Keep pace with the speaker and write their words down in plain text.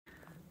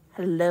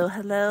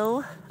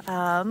Hello.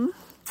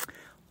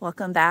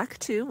 Welcome back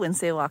to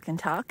Wednesday Walk and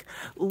Talk.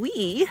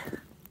 I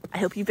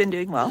hope you've been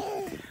doing well.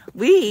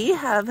 We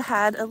have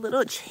had a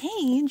little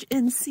change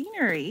in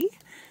scenery.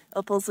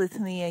 Opal's with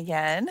me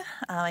again.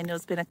 I know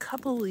it's been a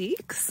couple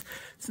weeks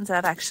since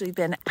I've actually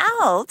been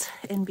out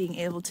and being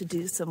able to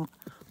do some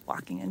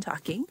walking and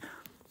talking,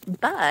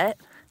 but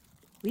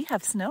we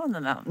have snow on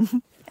the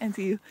mountain, as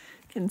you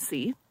can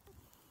see.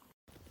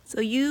 So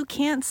you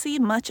can't see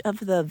much of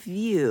the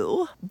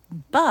view,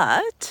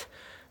 but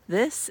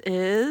this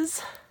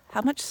is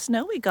how much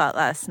snow we got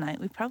last night.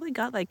 We probably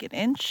got like an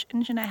inch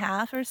and a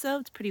half or so.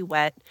 It's pretty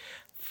wet.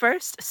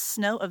 First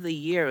snow of the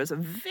year. It was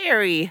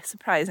very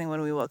surprising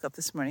when we woke up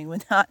this morning. We're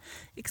not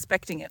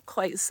expecting it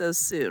quite so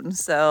soon.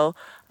 So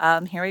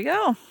here we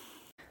go.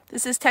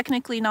 This is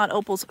technically not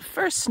Opal's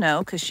first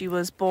snow because she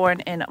was born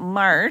in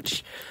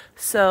March.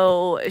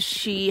 So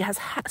she has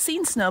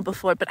seen snow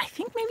before, but I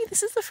think maybe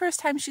this is the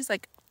first time she's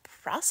like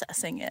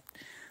processing it.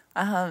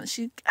 I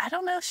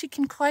don't know if she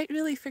can quite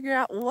really figure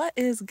out what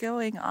is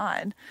going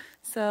on.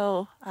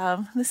 So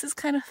this is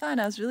kind of fun.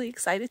 I was really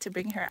excited to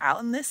bring her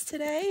out in this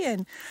today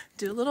and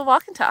do a little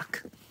walk and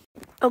talk.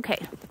 Okay,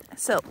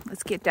 so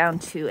let's get down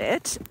to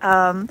it.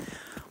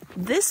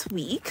 This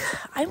week,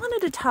 I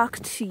wanted to talk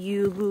to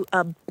you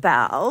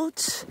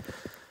about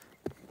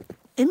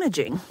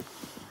imaging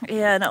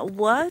and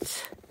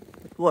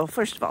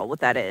first of all, what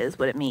that is,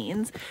 what it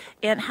means,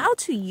 and how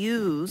to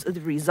use the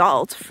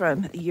results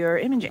from your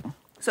imaging.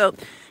 So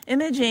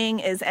imaging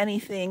is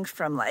anything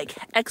from like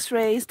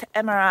x-rays to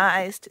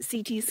MRIs to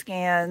CT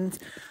scans,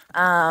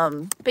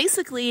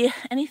 basically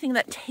anything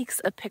that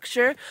takes a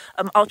picture.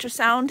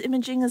 Ultrasound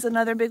imaging is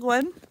another big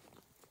one.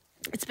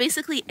 It's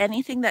basically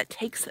anything that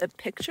takes a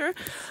picture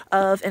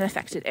of an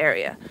affected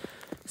area.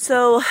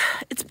 So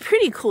it's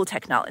pretty cool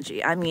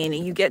technology. I mean,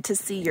 you get to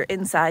see your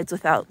insides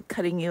without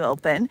cutting you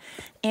open.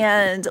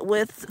 And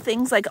with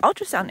things like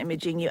ultrasound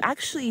imaging, you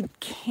actually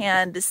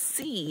can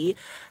see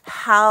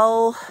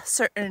how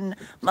certain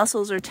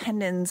muscles or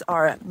tendons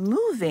are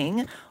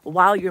moving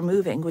while you're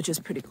moving, which is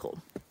pretty cool.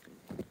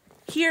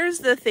 Here's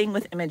the thing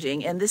with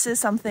imaging, and this is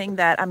something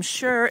that I'm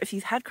sure if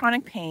you've had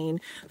chronic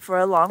pain for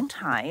a long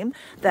time,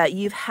 that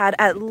you've had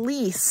at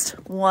least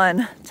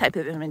one type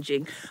of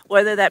imaging,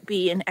 whether that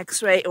be an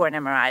x-ray or an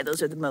MRI.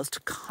 Those are the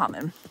most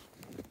common,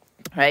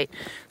 right?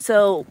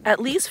 So at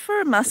least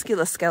for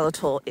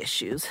musculoskeletal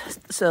issues,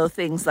 so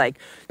things like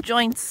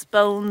joints,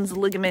 bones,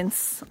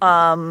 ligaments,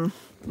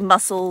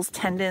 muscles,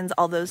 tendons,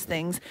 all those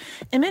things,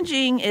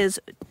 imaging is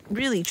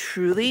really,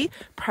 truly,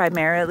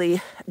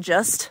 primarily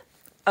just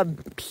a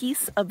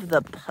piece of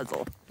the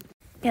puzzle.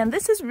 And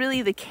this is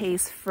really the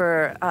case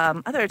for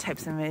other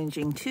types of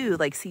imaging too,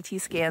 like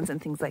CT scans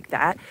and things like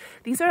that.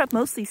 These are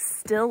mostly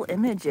still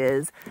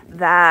images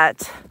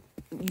that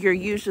you're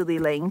usually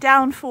laying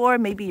down for,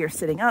 maybe you're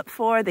sitting up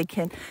for. They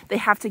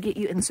have to get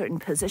you in certain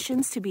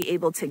positions to be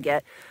able to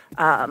get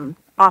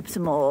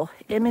optimal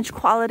image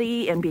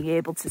quality and being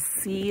able to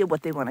see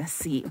what they want to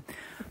see.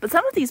 But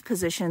some of these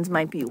positions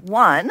might be,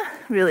 one,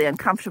 really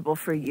uncomfortable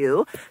for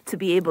you to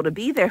be able to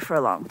be there for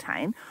a long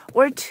time,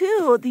 or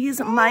two, these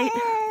might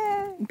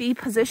be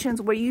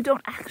positions where you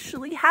don't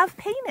actually have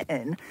pain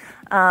in.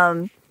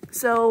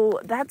 So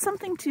that's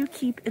something to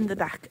keep in the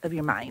back of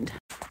your mind.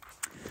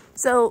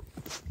 So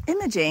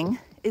imaging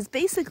is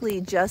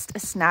basically just a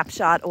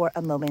snapshot or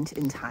a moment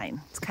in time.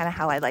 It's kind of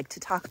how I like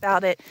to talk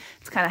about it.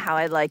 It's kind of how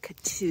I like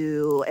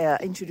to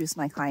introduce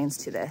my clients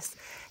to this.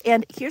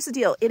 And here's the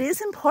deal. It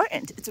is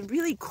important. It's a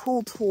really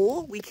cool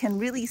tool. We can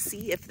really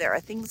see if there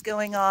are things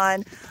going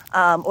on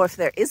or if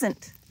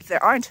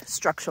there aren't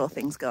structural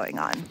things going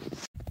on.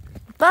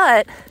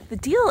 But the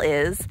deal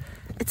is,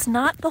 it's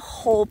not the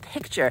whole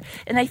picture.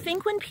 And I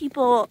think when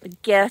people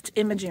get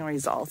imaging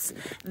results,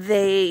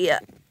 they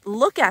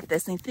look at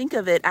this and think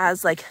of it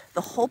as like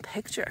the whole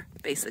picture,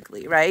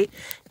 basically, right?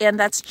 And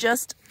that's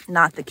just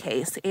not the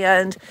case.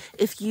 And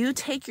if you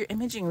take your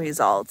imaging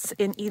results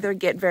and either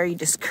get very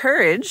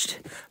discouraged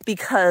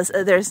because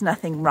there's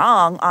nothing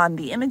wrong on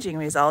the imaging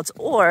results,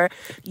 or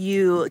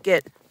you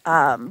get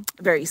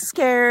very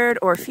scared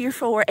or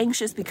fearful or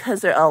anxious because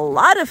there are a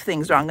lot of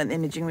things wrong on the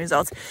imaging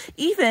results,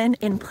 even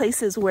in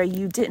places where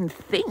you didn't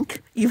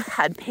think you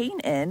had pain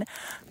in,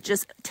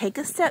 just take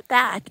a step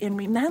back and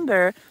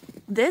remember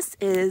this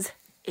is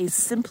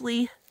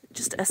simply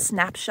just a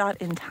snapshot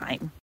in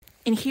time.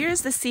 And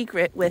here's the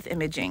secret with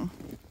imaging.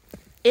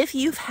 If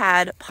you've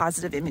had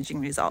positive imaging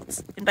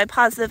results, and by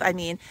positive, I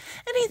mean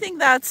anything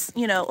that's,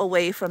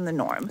 away from the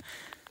norm,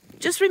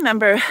 just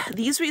remember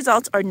these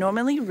results are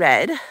normally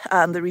read,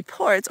 the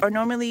reports are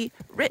normally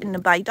written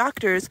by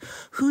doctors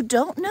who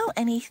don't know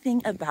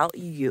anything about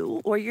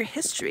you or your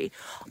history.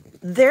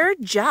 Their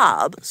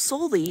job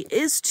solely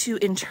is to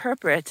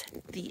interpret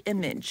the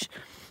image.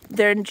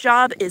 Their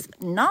job is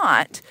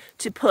not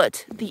to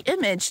put the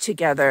image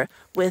together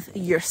with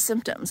your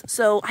symptoms.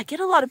 So I get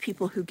a lot of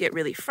people who get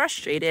really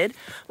frustrated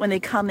when they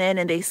come in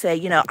and they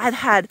say, I've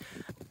had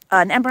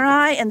an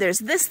MRI and there's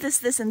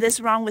this, and this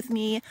wrong with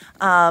me.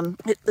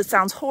 It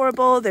sounds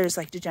horrible. There's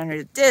like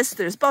degenerative discs,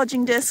 there's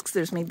bulging discs,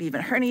 there's maybe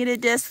even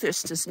herniated discs,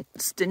 there's just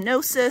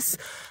stenosis,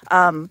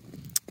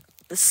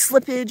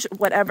 slippage,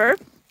 whatever.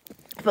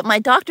 But my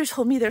doctor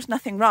told me there's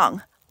nothing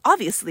wrong.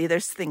 Obviously,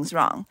 there's things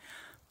wrong.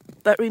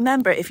 But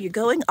remember, if you're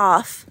going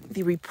off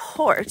the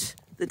report,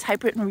 the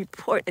typewritten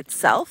report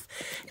itself,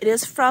 it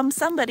is from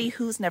somebody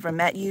who's never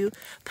met you,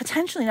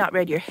 potentially not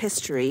read your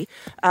history,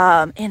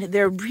 and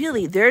their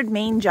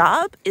main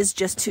job is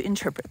just to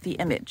interpret the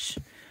image.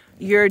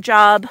 Your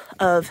job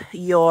of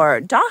your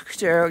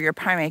doctor or your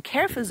primary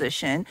care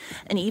physician,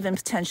 and even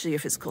potentially your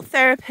physical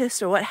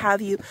therapist or what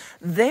have you,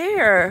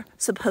 they're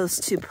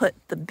supposed to put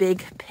the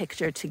big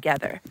picture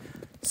together.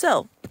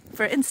 So,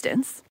 for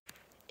instance,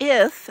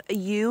 if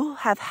you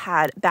have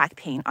had back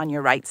pain on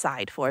your right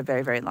side for a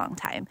very, very long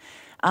time,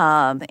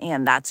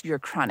 and that's your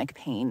chronic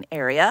pain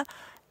area,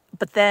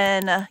 but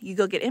then you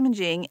go get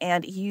imaging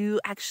and you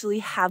actually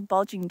have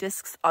bulging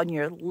discs on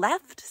your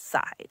left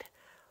side,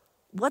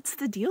 what's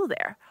the deal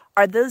there?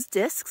 Are those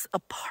discs a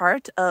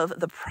part of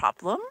the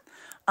problem?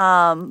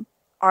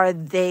 Are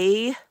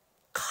they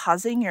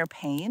causing your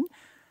pain?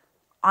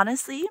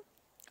 Honestly,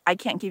 I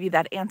can't give you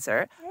that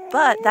answer.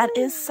 But that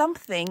is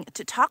something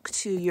to talk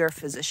to your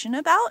physician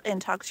about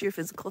and talk to your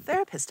physical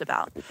therapist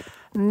about.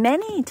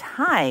 Many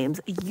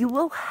times you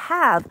will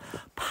have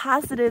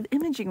positive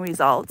imaging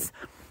results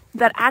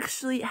that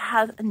actually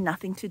have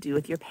nothing to do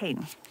with your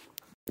pain.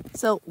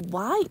 So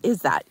why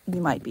is that, you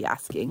might be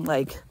asking?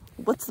 Like,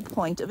 what's the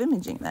point of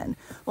imaging then?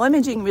 Well,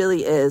 imaging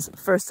really is,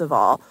 first of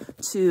all,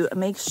 to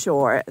make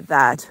sure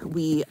that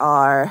we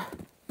are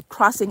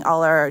crossing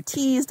all our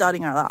T's,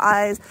 dotting all our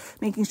I's,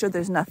 making sure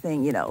there's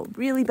nothing,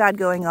 really bad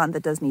going on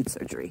that does need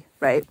surgery,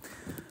 right?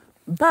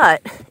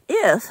 But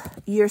if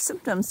your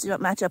symptoms do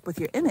not match up with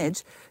your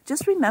image,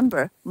 just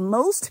remember,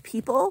 most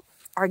people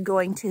are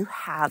going to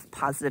have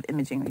positive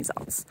imaging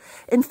results.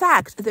 In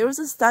fact, there was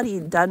a study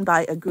done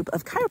by a group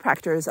of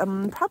chiropractors,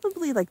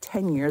 probably like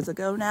 10 years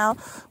ago now,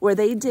 where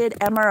they did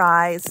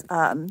MRIs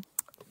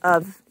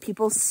of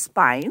people's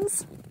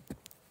spines,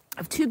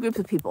 of two groups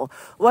of people.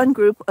 One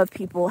group of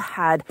people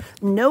had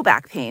no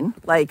back pain,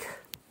 like,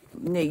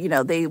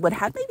 they would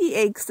have maybe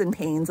aches and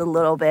pains a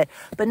little bit,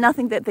 but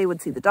nothing that they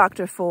would see the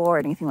doctor for or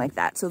anything like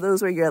that. So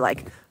those were your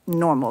like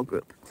normal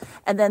group.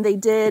 And then they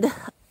did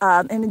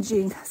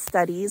imaging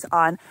studies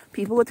on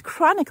people with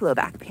chronic low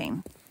back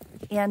pain.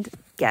 And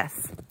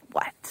guess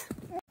what?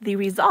 The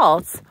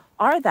results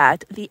are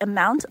that the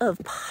amount of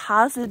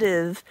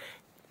positive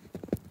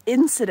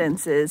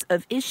incidences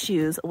of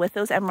issues with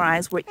those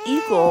MRIs were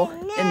equal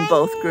in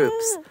both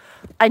groups.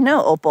 I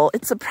know, Opal,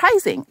 it's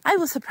surprising. I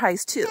was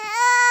surprised too.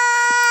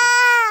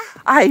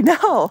 I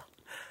know.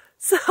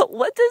 So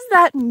what does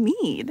that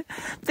mean?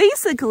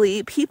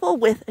 Basically, people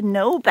with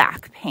no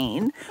back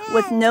pain,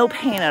 with no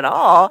pain at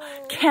all,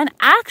 can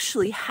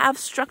actually have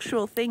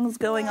structural things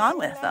going on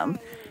with them.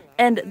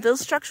 And those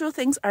structural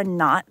things are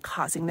not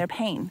causing their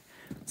pain.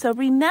 So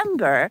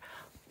remember,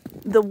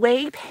 the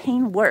way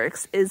pain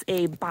works is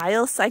a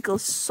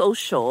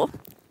biopsychosocial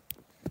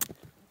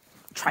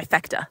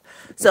trifecta.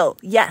 So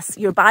yes,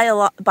 your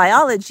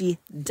biology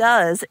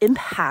does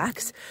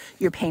impact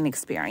your pain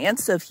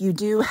experience. So if you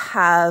do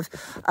have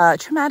a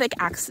traumatic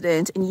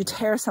accident and you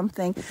tear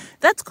something,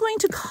 that's going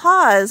to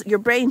cause your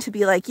brain to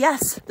be like,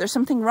 yes, there's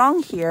something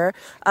wrong here.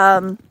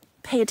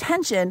 Pay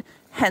attention,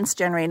 hence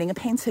generating a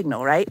pain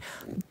signal, right?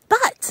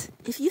 But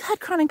if you had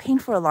chronic pain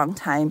for a long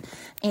time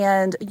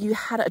and you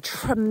had a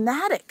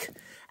traumatic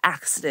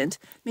accident,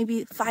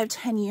 maybe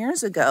 5-10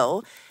 years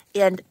ago,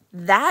 and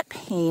that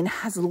pain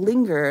has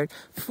lingered,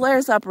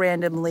 flares up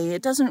randomly,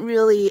 it doesn't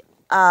really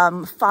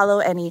follow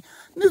any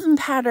movement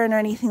pattern or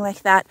anything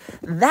like that,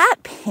 that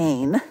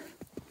pain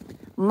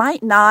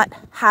might not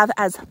have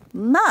as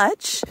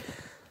much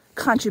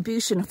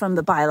contribution from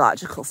the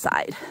biological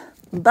side.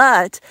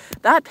 But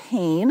that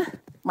pain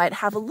might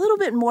have a little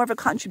bit more of a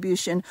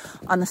contribution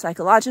on the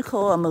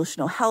psychological,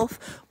 emotional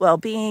health,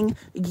 well-being,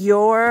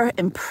 your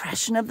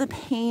impression of the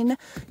pain,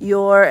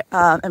 your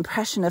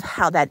impression of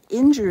how that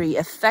injury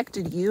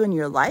affected you in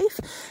your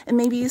life, and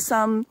maybe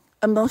some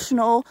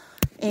emotional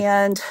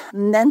and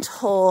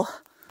mental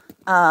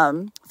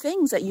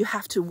things that you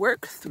have to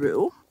work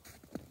through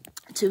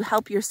to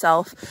help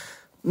yourself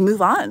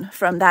move on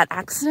from that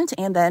accident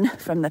and then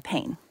from the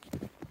pain.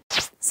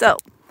 So,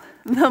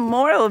 the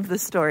moral of the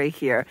story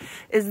here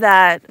is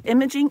that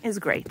imaging is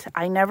great.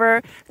 I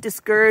never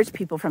discourage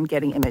people from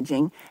getting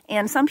imaging.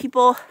 And some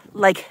people,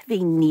 they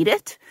need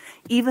it,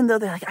 even though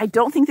they're like, I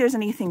don't think there's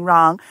anything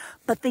wrong,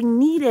 but they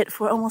need it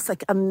for almost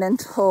like a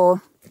mental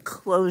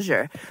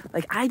closure.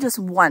 Like, I just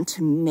want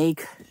to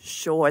make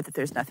sure that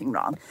there's nothing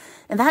wrong.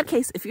 In that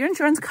case, if your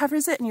insurance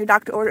covers it and your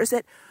doctor orders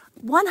it,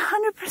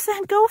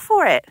 100% go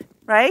for it,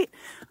 right?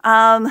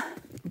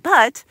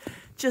 But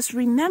just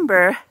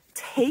remember,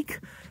 take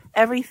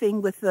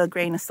everything with a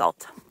grain of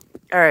salt,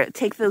 or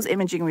take those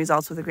imaging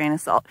results with a grain of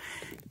salt.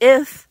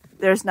 If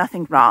there's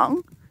nothing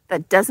wrong,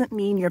 that doesn't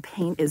mean your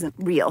pain isn't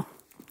real,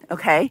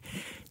 okay?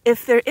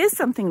 If there is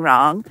something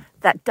wrong,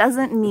 That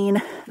doesn't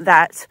mean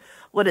that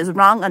what is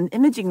wrong on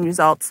imaging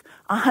results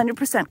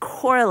 100%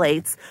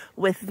 correlates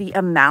with the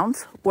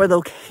amount or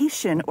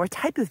location or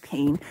type of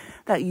pain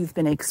that you've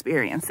been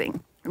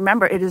experiencing.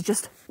 Remember, it is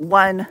just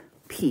one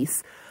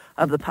piece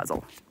of the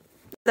puzzle.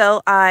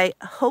 So I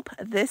hope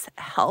this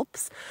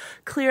helps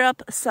clear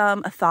up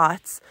some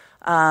thoughts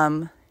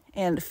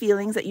and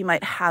feelings that you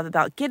might have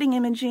about getting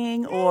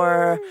imaging,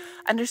 or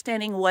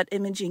understanding what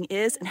imaging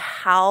is and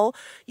how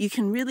you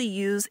can really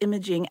use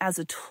imaging as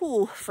a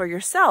tool for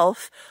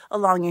yourself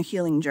along your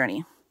healing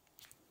journey.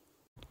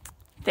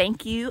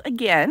 Thank you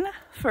again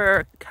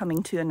for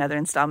coming to another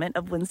installment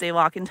of Wednesday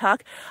Walk and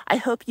Talk. I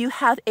hope you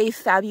have a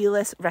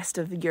fabulous rest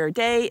of your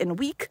day and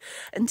week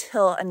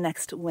until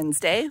next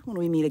Wednesday when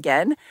we meet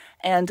again.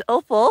 And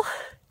Opal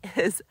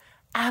is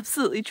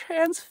absolutely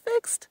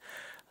transfixed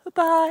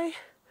by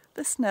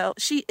the snow.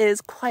 She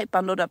is quite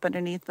bundled up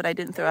underneath, but I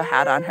didn't throw a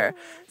hat on her.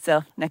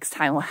 So next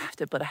time we'll have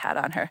to put a hat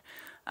on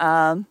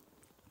her.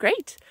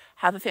 Great.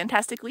 Have a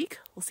fantastic week.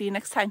 We'll see you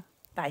next time.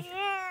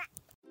 Bye.